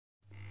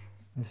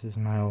This is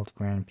my old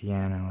grand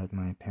piano at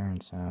my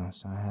parents'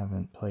 house. I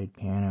haven't played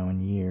piano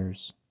in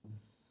years,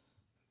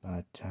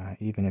 but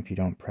even if you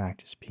don't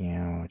practice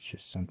piano, it's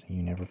just something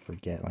you never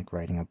forget, like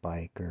riding a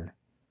bike or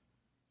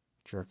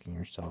jerking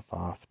yourself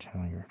off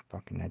till you're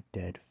fucking a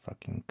dead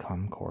fucking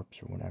cum corpse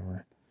or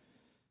whatever.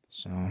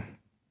 So,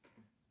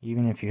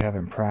 even if you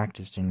haven't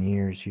practiced in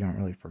years, you don't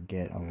really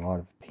forget a lot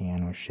of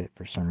piano shit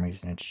for some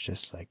reason. It's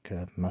just like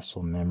a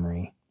muscle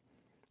memory.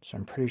 So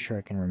I'm pretty sure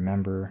I can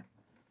remember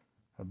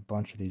a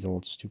bunch of these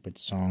old stupid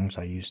songs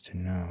I used to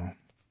know.